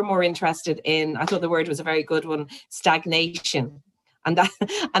 and that you were more interested in, I thought the word was a very good one, stagnation. And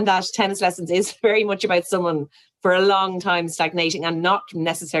that tennis lessons is very much about someone for a long time stagnating and not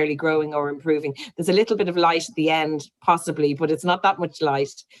necessarily growing or improving. There's a little bit of light at the end, possibly, but it's not that much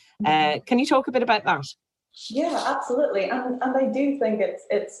light. Can you talk a bit about that? Yeah, absolutely. And I do think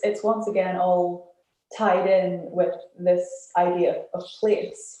it's once again all tied in with this idea of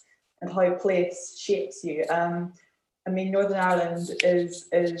place and how place shapes you. I mean, Northern Ireland is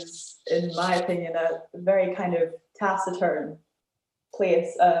in my opinion, a very kind of taciturn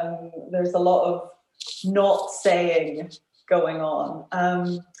place. There's a lot of not saying going on.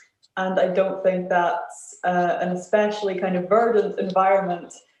 And I don't think that's an especially kind of verdant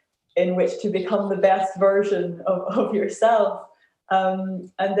environment in which to become the best version of yourself.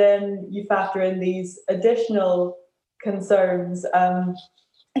 And then you factor in these additional concerns. And,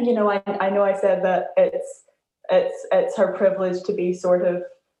 you know, I know I said that it's her privilege to be sort of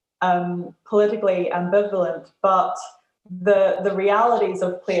politically ambivalent, but the realities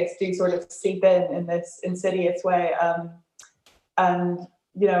of place do sort of seep in this insidious way. And,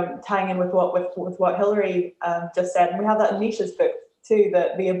 you know, tying in with what Hilary just said, and we have that in Nisha's book too,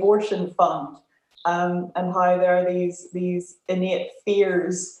 the abortion fund, and how there are these innate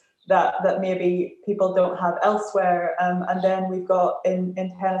fears that maybe people don't have elsewhere. And then we've got in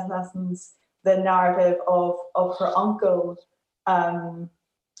tennis lessons the narrative of her uncle.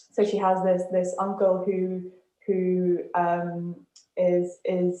 So she has this uncle who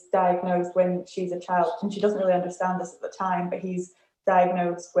is diagnosed when she's a child, and she doesn't really understand this at the time, but he's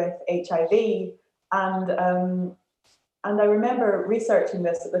diagnosed with HIV. And I remember researching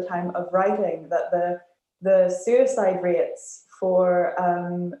this at the time of writing, that the suicide rates for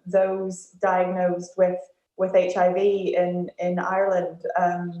those diagnosed with HIV in Ireland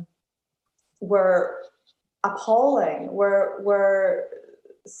were appalling, were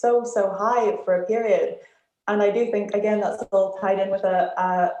so high for a period. And I do think, again, that's all tied in with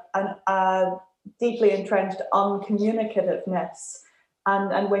a deeply entrenched uncommunicativeness.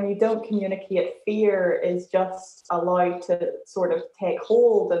 And when you don't communicate, fear is just allowed to sort of take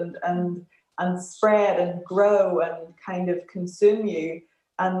hold and spread and grow and kind of consume you.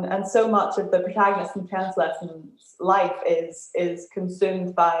 and so much of the protagonist in Tennis Lessons' life is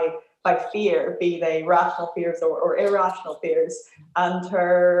consumed by fear, be they rational fears or irrational fears, and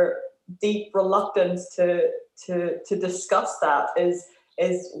her deep reluctance to discuss that is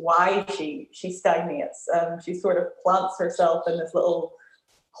why she stagnates. She sort of plants herself in this little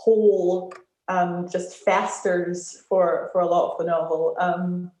hole and just festers for a lot of the novel.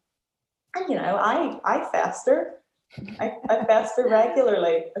 And you know, I fester. I fester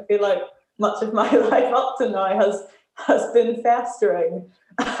regularly. I feel like much of my life up to now has been festering.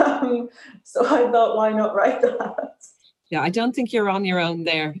 So I thought, why not write that? Yeah, I don't think you're on your own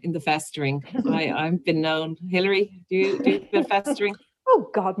there in the festering. I've been known. Hilary, do you feel festering? Oh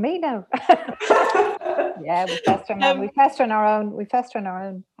God, me no. Yeah, we fester in our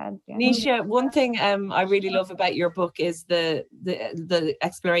own head. Yeah. Nisha, one thing I really love about your book is the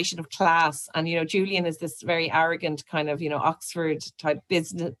exploration of class. And you know, Julian is this very arrogant kind of, you know, Oxford type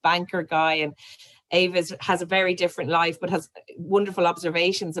business banker guy, and Ava has a very different life, but has wonderful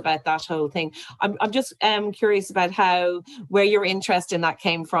observations about that whole thing. I'm just curious about where your interest in that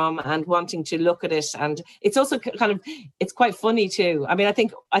came from and wanting to look at it. And it's also kind of, it's quite funny too. I mean, I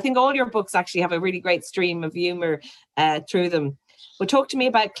think all your books actually have a really great stream of humor through them. But talk to me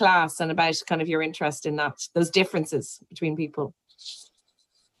about class and about kind of your interest in that, those differences between people.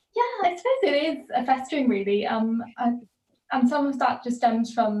 Yeah, I suppose it is a festering really. And some of that just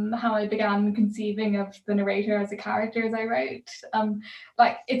stems from how I began conceiving of the narrator as a character as I wrote.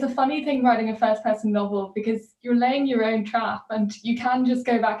 Like, it's a funny thing writing a first-person novel because you're laying your own trap and you can just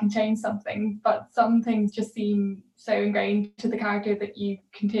go back and change something, but some things just seem so ingrained to the character that you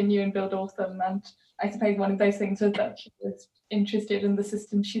continue and build off them. And I suppose one of those things was that she was interested in the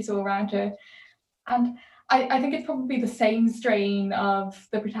system she saw around her. And I think it's probably the same strain of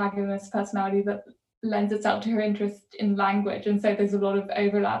the protagonist's personality that lends itself to her interest in language, and so there's a lot of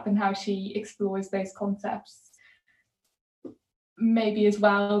overlap in how she explores those concepts. Maybe as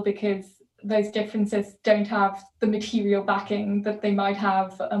well because those differences don't have the material backing that they might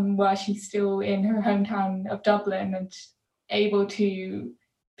have were she still in her hometown of Dublin and able to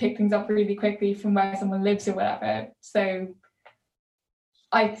pick things up really quickly from where someone lives or whatever. So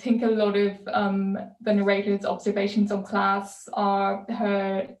I think a lot of the narrator's observations on class are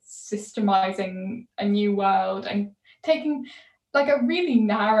her systemizing a new world and taking like a really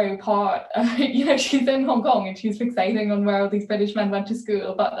narrow part. You know, she's in Hong Kong and she's fixating on where all these British men went to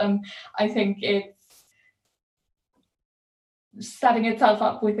school, but I think it's setting itself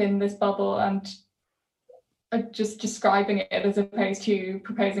up within this bubble and just describing it as opposed to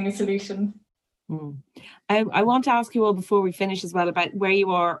proposing a solution. I want to ask you all before we finish as well about where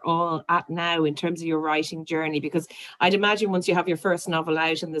you are all at now in terms of your writing journey, because I'd imagine once you have your first novel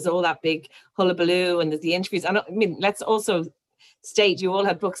out and there's all that big hullabaloo and there's the interviews, and I mean, let's also state you all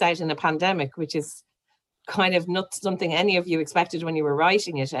had books out in a pandemic, which is kind of not something any of you expected when you were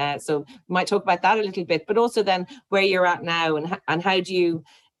writing it. So we might talk about that a little bit, but also then where you're at now and how do you,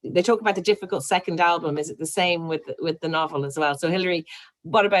 they talk about the difficult second album. Is it the same with the novel as well? So Hilary,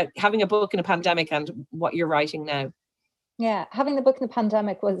 what about having a book in a pandemic and what you're writing now? Yeah, having the book in the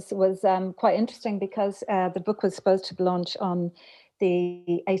pandemic was quite interesting because the book was supposed to launch on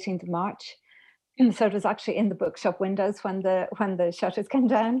the 18th of March. So it was actually in the bookshop windows when the shutters came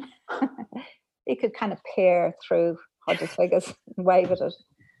down. You could kind of peer through Hodges Figures and wave at it.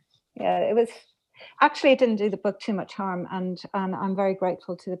 Yeah, it was. Actually, it didn't do the book too much harm, and I'm very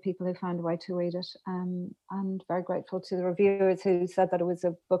grateful to the people who found a way to read it, and very grateful to the reviewers who said that it was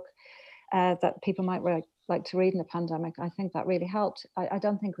a book that people might like to read in the pandemic. I think that really helped. I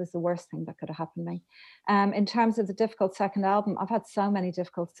don't think it was the worst thing that could have happened to me. In terms of the difficult second album, I've had so many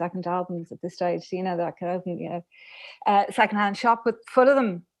difficult second albums at this stage, you know, that I could open, secondhand shop full of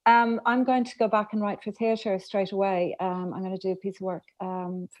them. I'm going to go back and write for theatre straight away. I'm going to do a piece of work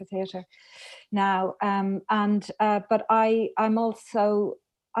for theatre now. But I'm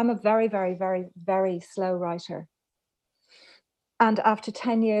a very, very, very, very slow writer. And after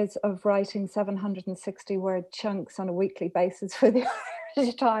 10 years of writing 760 word chunks on a weekly basis for the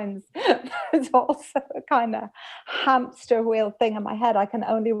Irish Times, there's also a kind of hamster wheel thing in my head. I can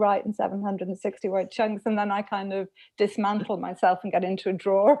only write in 760 word chunks, and then I kind of dismantle myself and get into a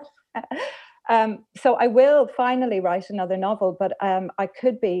drawer. So I will finally write another novel, but I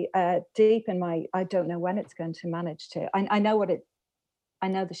could be deep in I don't know when it's going to manage to. I know I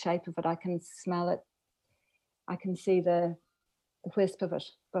know the shape of it. I can smell it. I can see the wisp of it,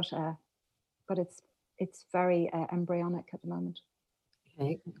 but it's very embryonic at the moment.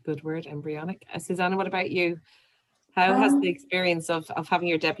 Okay, good word, embryonic. Susanna, what about you? How has the experience of having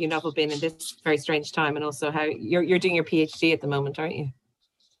your debut novel been in this very strange time, and also how you're doing your PhD at the moment, aren't you?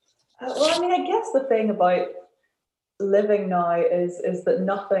 Well, I mean, I guess the thing about living now is that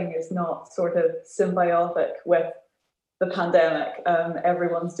nothing is not sort of symbiotic with the pandemic.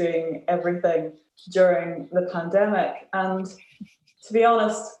 Everyone's doing everything during the pandemic, and to be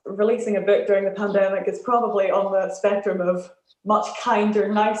honest, releasing a book during the pandemic is probably on the spectrum of much kinder,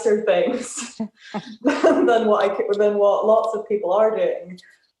 nicer things than what lots of people are doing.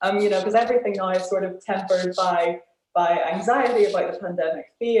 Because everything now is sort of tempered by anxiety about the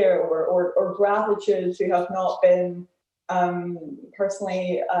pandemic, fear, or gratitude to have not been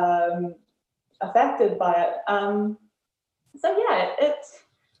personally affected by it. So yeah, it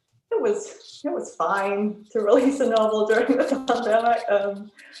was fine to release a novel during the pandemic.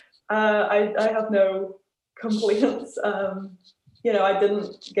 I have no complaints. I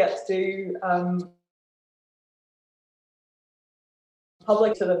didn't get to do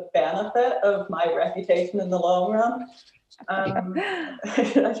public to the benefit of my reputation in the long run.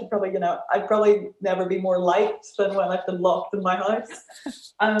 I should probably, I'd probably never be more liked than when I've been locked in my house.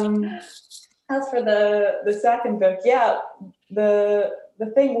 As for the second book, yeah, the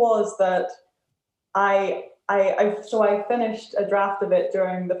thing was that I finished a draft of it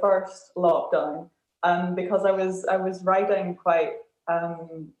during the first lockdown, because I was writing quite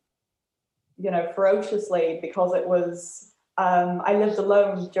ferociously, because it was I lived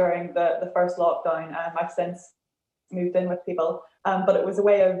alone during the first lockdown. I've since moved in with people, but it was a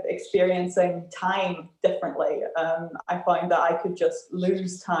way of experiencing time differently. I found that I could just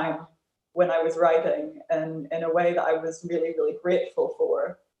lose time when I was writing, and in a way that I was really, really grateful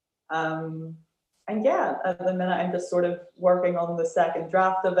for. And yeah, at the minute I'm just sort of working on the second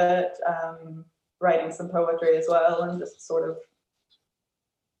draft of it, writing some poetry as well, and just sort of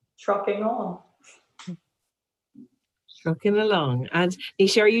trucking on. Trucking along. And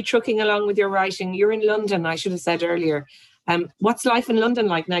Nisha, are you trucking along with your writing? You're in London, I should have said earlier. What's life in London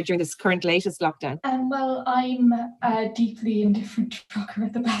like now during this current latest lockdown? Well, I'm a deeply indifferent trucker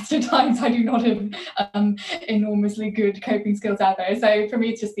at the best of times. I do not have enormously good coping skills out there. So for me,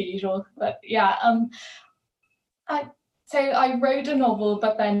 it's just the usual. But yeah, So I wrote a novel,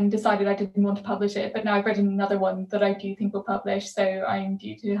 but then decided I didn't want to publish it. But now I've written another one that I do think will publish. So I'm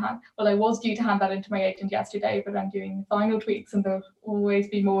due to I was due to hand that into my agent yesterday, but I'm doing final tweaks, and there'll always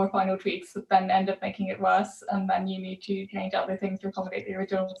be more final tweaks that then end up making it worse. And then you need to change other things to accommodate the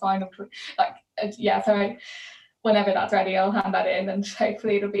original final tweak. Whenever that's ready, I'll hand that in, and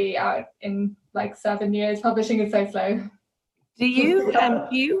hopefully it'll be out in 7 years. Publishing is so slow. Do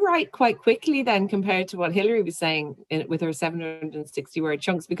you write quite quickly then, compared to what Hilary was saying with her 760-word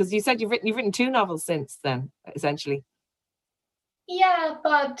chunks? Because you said you've written 2 novels since then, essentially. Yeah,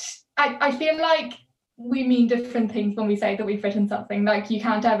 but I feel like we mean different things when we say that we've written something. You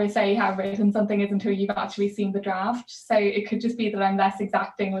can't ever say how written something is until you've actually seen the draft. So it could just be that I'm less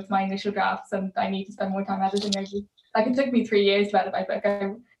exacting with my initial drafts, and I need to spend more time editing over. It took me 3 years to edit my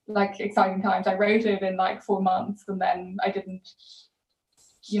book. Exciting times. I wrote it in 4 months, and then I didn't,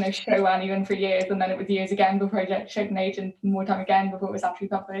 show anyone for years, and then it was years again before I showed an agent, and more time again before it was actually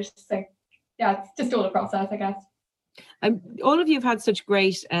published. So yeah, it's just all a process, I guess. All of you have had such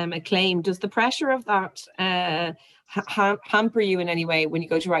great acclaim. Does the pressure of that hamper you in any way when you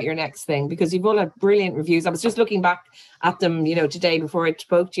go to write your next thing? Because you've all had brilliant reviews. I was just looking back at them, today before I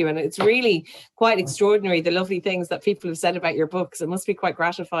spoke to you, and it's really quite extraordinary, the lovely things that people have said about your books. It must be quite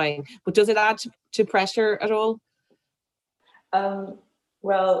gratifying. But does it add to pressure at all?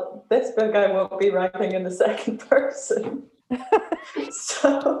 Well, this book I won't be writing in the second person.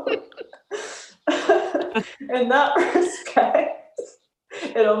 So in that respect,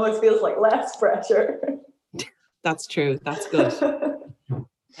 it almost feels like less pressure. That's true. That's good.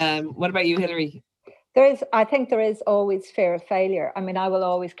 What about you, Hilary? I think there is always fear of failure. I mean, I will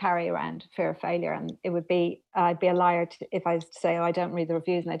always carry around fear of failure, and I'd be a liar if I was to say, I don't read the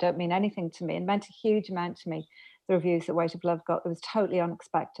reviews, and they don't mean anything to me. It meant a huge amount to me, the reviews that Weight of Love got. It was totally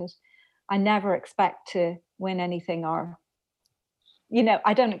unexpected. I never expect to win anything, or,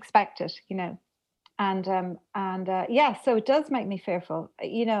 I don't expect it, And so it does make me fearful,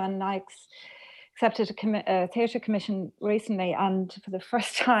 and I accepted a theatre commission recently, and for the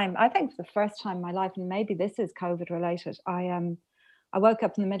first time in my life, and maybe this is COVID related, I woke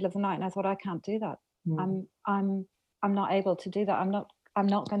up in the middle of the night and I thought, I can't do that. I'm not able to do that. I'm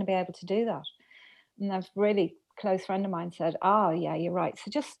not going to be able to do that. And a really close friend of mine said, "Oh yeah, you're right.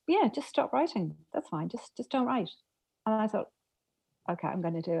 So just stop writing. That's fine. Just don't write." And I thought, okay, I'm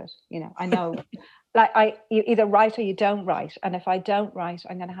going to do it. I know, you either write or you don't write. And if I don't write,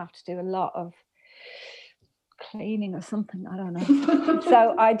 I'm going to have to do a lot of cleaning or something. I don't know.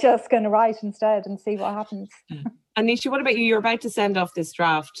 So I'm just going to write instead and see what happens. And Nisha, what about you? You're about to send off this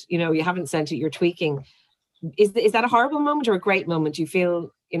draft. You know, you haven't sent it, you're tweaking. Is that a horrible moment or a great moment? Do you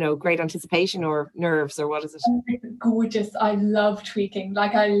feel, you know, great anticipation or nerves, or what is it? It's gorgeous. I love tweaking.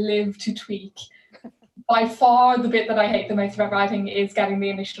 Like, I live to tweak. By far, the bit that I hate the most about writing is getting the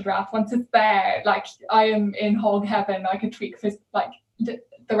initial draft. Once it's there, like, I am in hog heaven. I could tweak for like the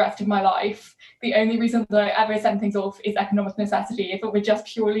rest of my life. The only reason that I ever send things off is economic necessity. If it were just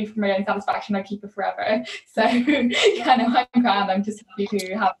purely for my own satisfaction, I'd keep it forever. So, yeah, no, I'm grand. I'm just happy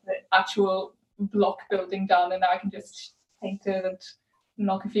to have the actual block building done, and now I can just paint it and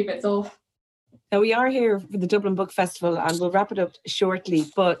knock a few bits off. Now, we are here for the Dublin Book Festival and we'll wrap it up shortly,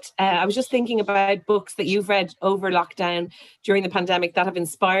 but I was just thinking about books that you've read over lockdown during the pandemic that have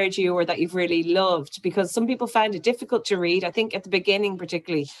inspired you or that you've really loved, because some people found it difficult to read. I think at the beginning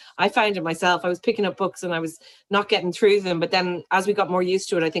particularly, I found it myself. I was picking up books and I was not getting through them, but then as we got more used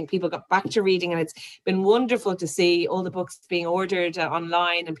to it, I think people got back to reading, and it's been wonderful to see all the books being ordered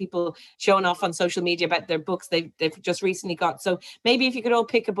online and people showing off on social media about their books they've just recently got. So maybe if you could all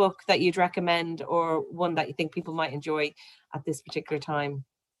pick a book that you'd recommend, or one that you think people might enjoy at this particular time.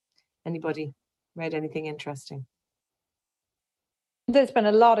 Anybody read anything interesting? There's been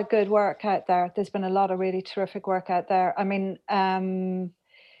a lot of good work out there. There's been a lot of really terrific work out there. I mean,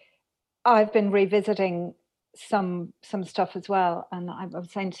 I've been revisiting some stuff as well, and I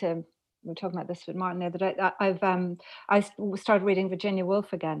was saying we were talking about this with Martin the other day. I started reading Virginia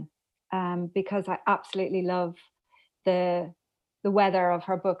Woolf again, because I absolutely love the weather of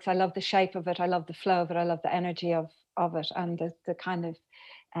her books. I love the shape of it. I love the flow of it. I love the energy of it, and the kind of,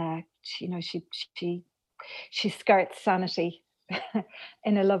 you know, she skirts sanity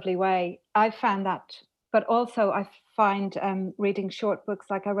in a lovely way. I found that, but also I find reading short books,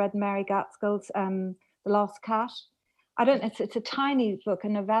 like I read Mary Gaskell's The Lost Cat. It's a tiny book, a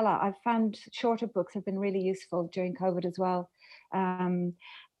novella. I've found shorter books have been really useful during COVID as well.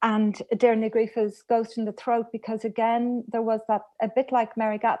 And Daire Ní Ghríofa's Ghost in the Throat, because again, there was that, a bit like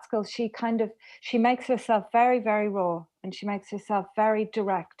Mary Gaskell, she makes herself very, very raw, and she makes herself very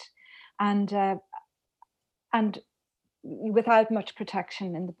direct, and without much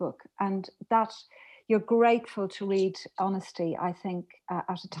protection in the book. And that you're grateful to read honesty, I think,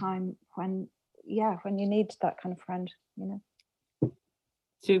 at a time when you need that kind of friend, you know.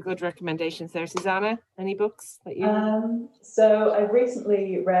 Two good recommendations there. Susanna, any books that you... So I've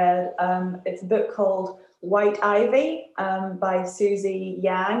recently read, it's a book called White Ivy by Susie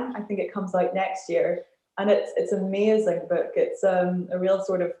Yang. I think it comes out next year. And it's an amazing book. It's a real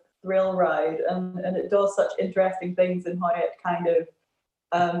sort of thrill ride. And it does such interesting things in how it kind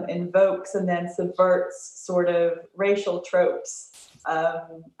of invokes and then subverts sort of racial tropes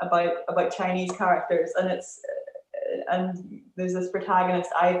about Chinese characters. And there's this protagonist,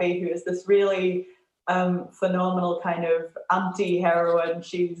 Ivy, who is this really phenomenal kind of anti-heroine.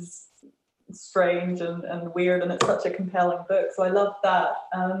 She's strange and weird, and it's such a compelling book. So I love that.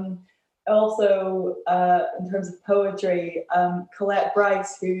 Also, in terms of poetry, Colette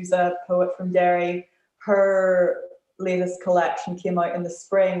Bryce, who's a poet from Derry, her latest collection came out in the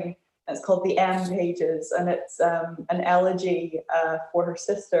spring. It's called The M Pages, and it's an elegy for her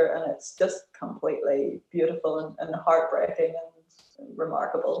sister, and it's just completely beautiful and heartbreaking and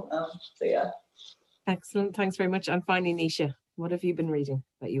remarkable. So yeah. Excellent. Thanks very much. And finally, Nisha, what have you been reading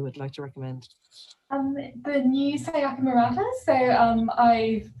that you would like to recommend? The new Sayaka Murata. So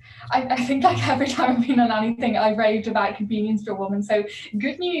I think like every time I've been on anything, I've raved about Convenience Store Woman. So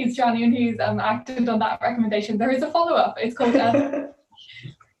good news to anyone who's acted on that recommendation. There is a follow-up. It's called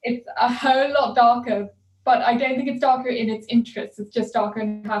it's a whole lot darker, but I don't think it's darker in its interests. It's just darker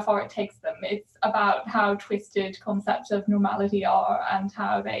in how far it takes them. It's about how twisted concepts of normality are and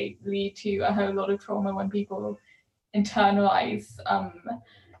how they lead to a whole lot of trauma when people internalize,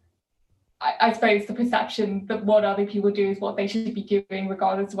 I suppose, the perception that what other people do is what they should be doing,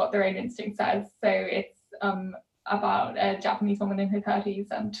 regardless of what their own instinct says. So it's about a Japanese woman in her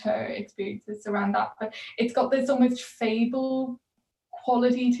 30s and her experiences around that. But it's got this almost fable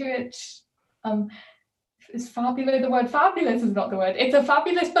quality to it. Is fabulous the word? Fabulous is not the word. It's a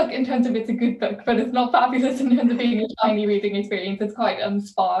fabulous book in terms of it's a good book, but it's not fabulous in terms of being a tiny reading experience. It's quite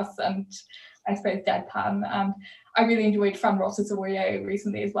sparse and I suppose deadpan. And I really enjoyed Fran Ross's Oreo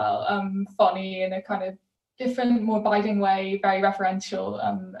recently as well. Funny in a kind of different, more biting way, very referential,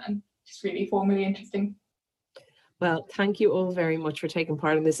 and just really formally interesting. Well, thank you all very much for taking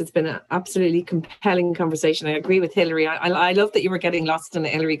part in this. It's been an absolutely compelling conversation. I agree with Hilary. I love that you were getting lost in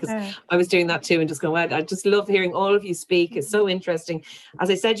it, Hilary, because I was doing that too and just going, well, I just love hearing all of you speak. It's so interesting.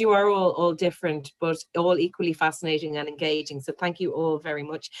 As I said, you are all different, but all equally fascinating and engaging. So thank you all very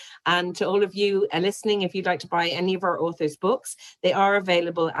much. And to all of you listening, if you'd like to buy any of our authors' books, they are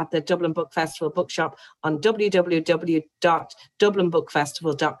available at the Dublin Book Festival bookshop on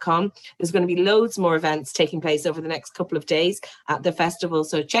www.dublinbookfestival.com. There's going to be loads more events taking place over the next couple of days at the festival,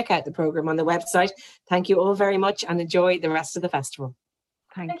 so check out the programme on the website. Thank you all very much and enjoy the rest of the festival.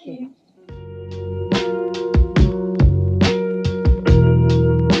 Thank you.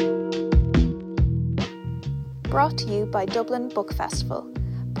 Brought to you by Dublin Book Festival,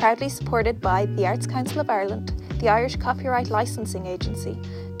 proudly supported by the Arts Council of Ireland, the Irish Copyright Licensing Agency,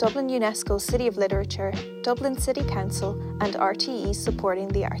 Dublin UNESCO City of Literature, Dublin City Council and RTE supporting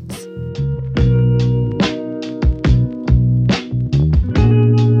the arts.